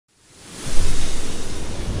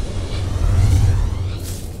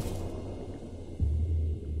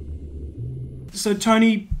So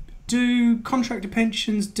Tony, do contractor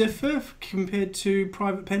pensions differ compared to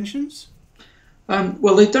private pensions?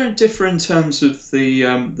 Well, they don't differ in terms of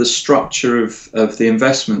the structure of the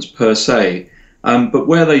investments per se, but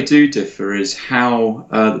where they do differ is how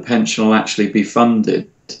the pension will actually be funded.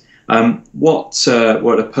 What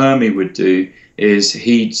a permie would do is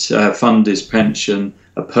he'd fund his pension,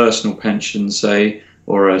 a personal pension, say,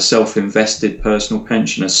 or a self-invested personal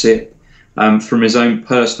pension, a SIP, from his own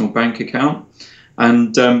personal bank account,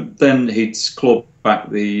 and then he'd claw back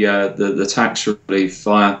the tax relief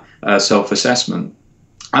via self-assessment.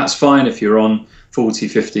 That's fine if you're on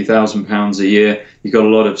 £40,000–50,000 a year. You've got a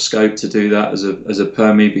lot of scope to do that as a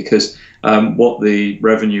permie, because what the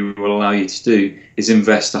revenue will allow you to do is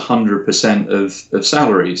invest 100% of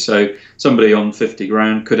salary. So somebody on 50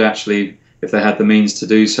 grand could actually, if they had the means to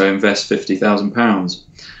do so, invest £50,000.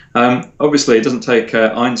 Obviously, it doesn't take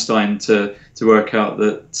Einstein to work out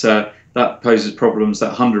that that poses problems.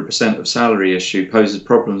 That 100% of salary issue poses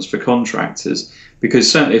problems for contractors,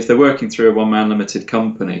 because certainly if they're working through a one-man limited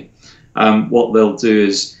company, what they'll do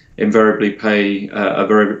is invariably pay a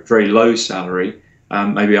very low salary,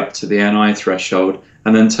 maybe up to the NI threshold,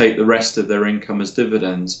 and then take the rest of their income as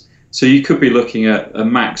dividends. So you could be looking at a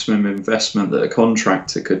maximum investment that a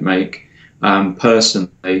contractor could make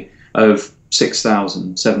personally of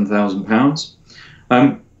 £6,000,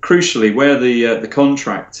 £7,000. Crucially, where the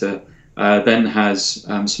contractor then has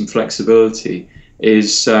some flexibility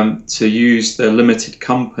is to use their limited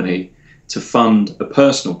company to fund a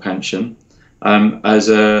personal pension as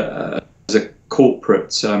a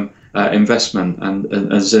corporate investment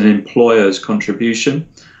and as an employer's contribution.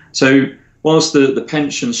 So whilst the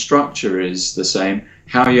pension structure is the same,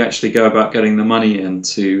 how you actually go about getting the money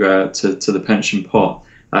into to the pension pot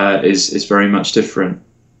is very much different.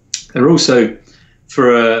 There are also,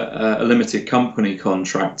 for a limited company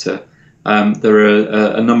contractor, there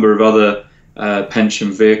are a number of other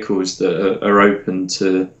pension vehicles that are open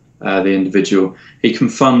to the individual. He can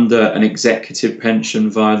fund an executive pension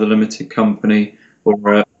via the limited company,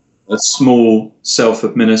 or a small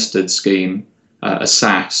self-administered scheme, a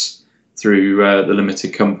SAS, through the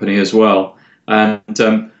limited company as well. And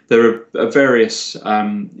there are various,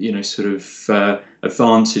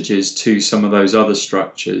 advantages to some of those other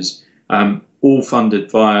structures, all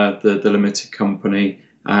funded via the limited company,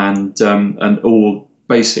 and all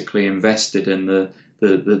basically invested in the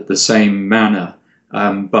same manner,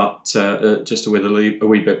 but just with a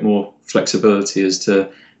wee bit more flexibility as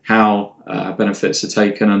to how benefits are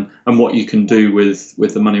taken and what you can do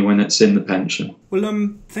with the money when it's in the pension. Well,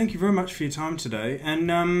 thank you very much for your time today.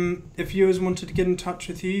 And if viewers wanted to get in touch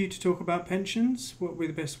with you to talk about pensions, what would be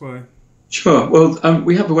the best way? Sure. Well,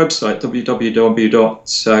 we have a website,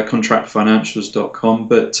 www.contractorfinancials.com,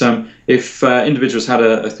 but if individuals had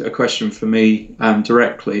a question for me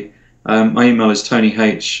directly, my email is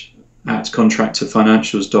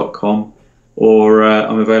tonyh@contractorfinancials.com, or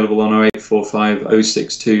I'm available on 0845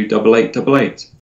 062 8888.